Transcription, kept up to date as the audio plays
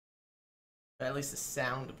But at least the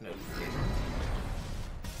sound of notification.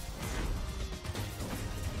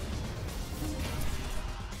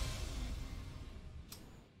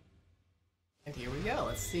 And here we go.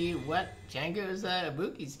 Let's see what Jango's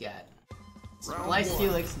Ibuki's got.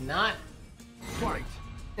 SplicedHelix not,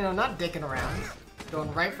 not dicking around.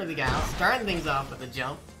 Going right for the Guile, starting things off with a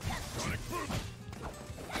jump.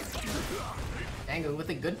 Jango with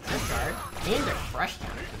a good trip guard and a crush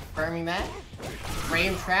counter, confirming that.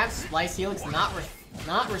 Frame trap, SplicedHelix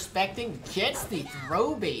not respecting, gets the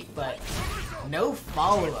throw bait, but no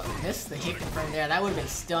follow-up. Missed the hit confirmed there. That would have been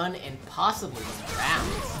stun and possibly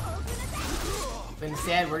rounds. But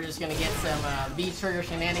instead, we're just gonna get some V-trigger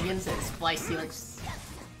shenanigans and SplicedHelix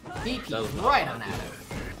VP right on out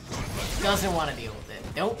of it. Doesn't want to deal with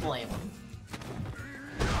it. Don't blame him.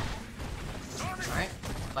 Alright,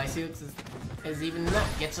 SplicedHelix is even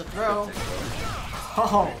enough. Gets a throw.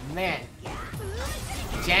 Oh man.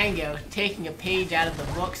 Jango taking a page out of the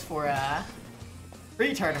books for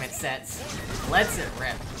pre-tournament sets. Lets it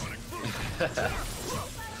rip.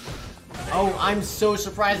 Oh, I'm so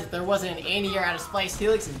surprised that there wasn't an anti-air out of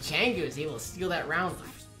SplicedHelix and Jango is able to steal that round with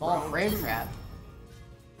a small frame trap.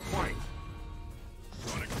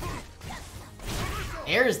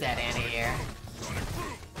 There's that anti-air.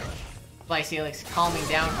 SplicedHelix calming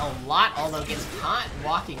down a lot, although gets caught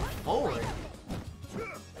walking forward.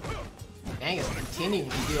 Jango continuing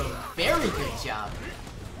to do a very good job.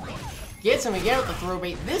 Gets him again with the throw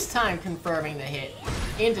bait, this time confirming the hit.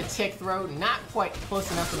 Into tick throw, not quite close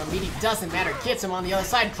enough for the meaty, doesn't matter. Gets him on the other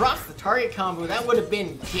side, drops the target combo, that would have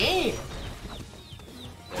been game!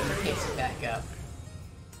 Picks it back up.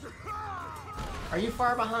 Are you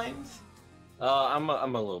far behind? I'm a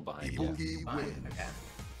little behind. Yeah. Okay.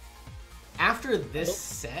 After this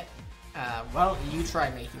set, well, you try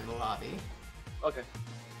making the lobby. Okay.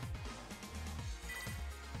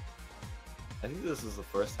 I think this is the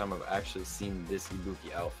first time I've actually seen this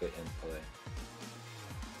Ibuki outfit in play.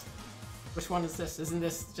 Which one is this? Isn't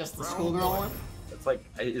this just the schoolgirl one? It's like,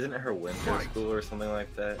 isn't it her winter school or something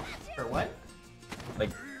like that? Her what?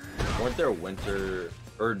 Like, weren't there winter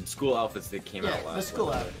or school outfits that came out last? The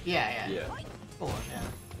school outfit. Yeah. Cool one,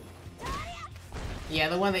 yeah. Yeah,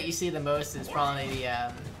 the one that you see the most is probably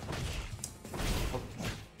the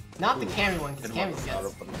not the Cammy one, because Cammy's got.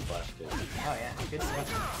 Oh yeah, good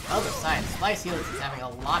stuff. Other side, SplicedHelix is having a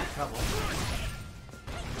lot of trouble.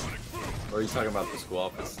 Or are you talking about the school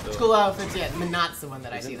outfits still? School outfits, yeah, but not the one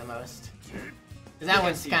that I see the most. Cause that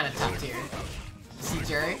one's kind of top tier. See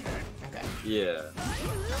Jerry? Okay. Yeah.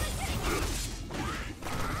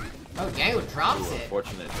 Oh, Jango drops it.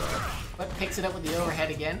 Fortunate drop. But picks it up with the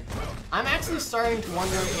overhead again. I'm actually starting to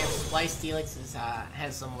wonder if SplicedHelix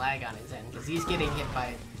has some lag on his end, because he's getting hit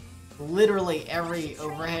by literally every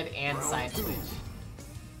overhead and side switch.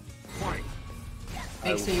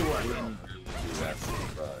 Makes me worry.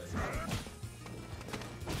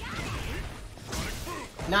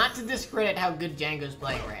 Not to discredit how good Jango's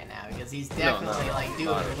playing right now, because he's definitely like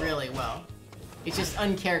doing really well. It's just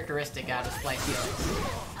uncharacteristic out of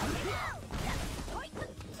SplicedHelix.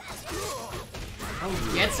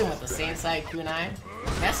 Oh, gets him with the same side kunai.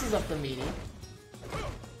 Messes up the meaty.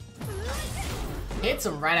 Hits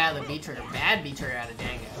him right out of the V-trigger. Bad V-trigger out of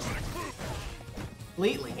Jango.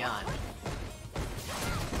 Completely gone.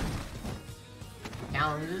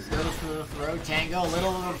 Challenges, goes for the throw. Jango, a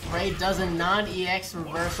little afraid, does a non-EX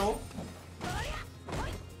reversal.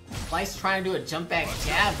 Splice trying to do a jump back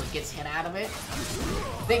jab, but gets hit out of it.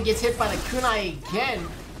 Then gets hit by the kunai again.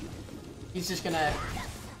 He's just gonna...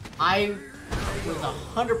 I was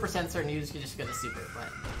 100% certain he was just gonna super,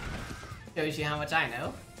 but... Shows you how much I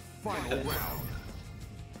know. Final round.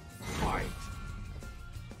 Fight.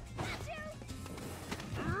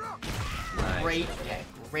 Great,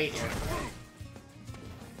 great air.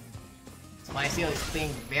 SplicedHelix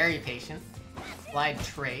being very patient. Slide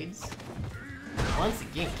trades. Once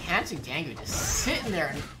again, catching Jango just sitting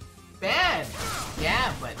there. Bad.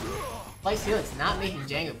 Yeah, but SplicedHelix not making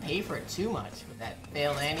Jango pay for it too much with that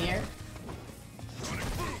failed anti-air.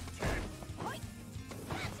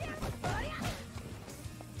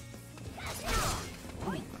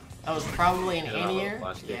 That was probably an anti-air.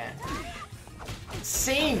 Yeah.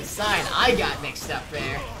 Same side. I got mixed up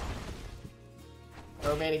there.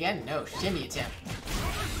 Throw bait again? No. Shimmy attempt.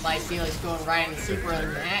 SplicedHelix going right in super,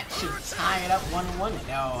 and that should tie it up 1-1.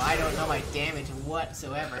 No, I don't know my damage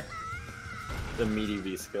whatsoever. The meaty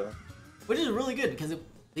V skill. Which is really good because it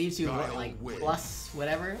leaves you what, like plus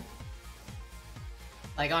whatever.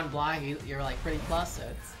 Like on block, you're like pretty plus, so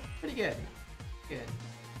it's pretty good. Good.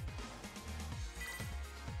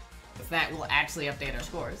 With that, we'll actually update our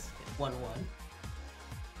scores. 1-1.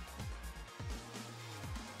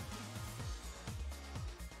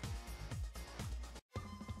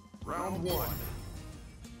 Round one.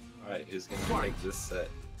 Alright, who's gonna make this set?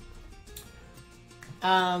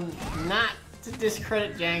 Not to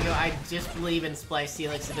discredit Jango, I just believe in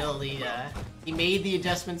SplicedHelix's ability. He made the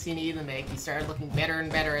adjustments he needed to make. He started looking better and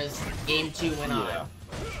better as game 2 went on.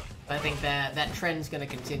 But I think that trend's gonna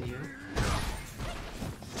continue.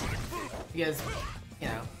 Because, you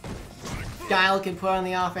know, Guile can put on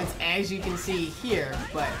the offense, as you can see here,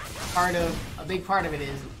 but a big part of it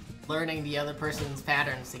is learning the other person's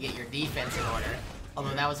patterns to get your defense in order.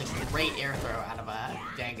 Although that was a great air throw out of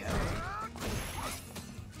Jango.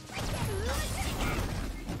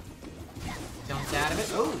 Jumps out of it.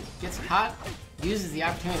 Oh, gets caught. Uses the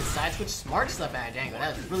opportunity to side switch. Smart stuff out of Jango.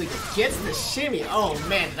 That was really good. Gets the shimmy. Oh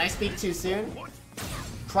man, did I speak too soon?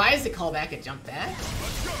 Tries to call back a jump back.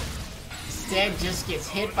 Instead, just gets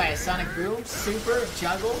hit by a Sonic Boom. Super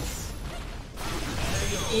juggles.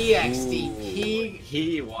 EXDP.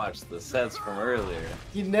 He watched the sets from earlier.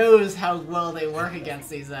 He knows how well they work against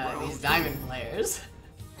these diamond players.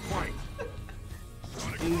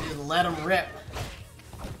 You just let them rip.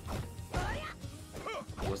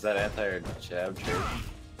 Was that anti-jab trade?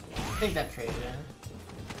 I think that traded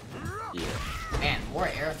in. Yeah. Man, more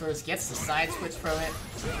air throws, gets the side switch from it.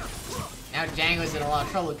 Now Jango's in a lot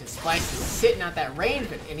of trouble because Splice is sitting at that range,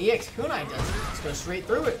 but an EX Kunai doesn't. Just go straight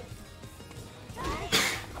through it.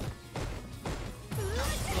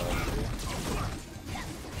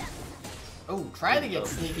 Oh, try to get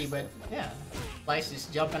sneaky, but yeah. Splice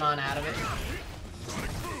just jumping on out of it.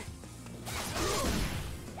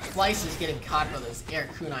 Splice is getting caught by those air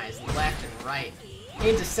kunais left and right.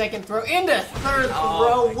 Into second throw, into third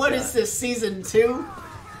throw. What is this, season 2?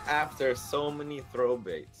 After so many throw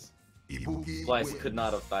baits, Ibuki Splice wins. could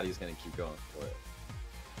not have thought he was gonna keep going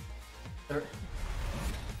for it.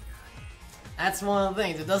 That's one of the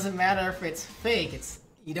things. It doesn't matter if it's fake.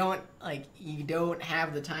 You don't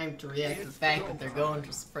have the time to react to the fact that they're going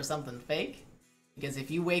for something fake. Because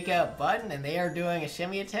if you wake up Button and they are doing a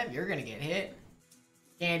shimmy attempt, you're gonna get hit.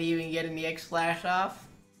 Can't even get an EX flash off.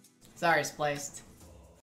 Sorry, Spliced.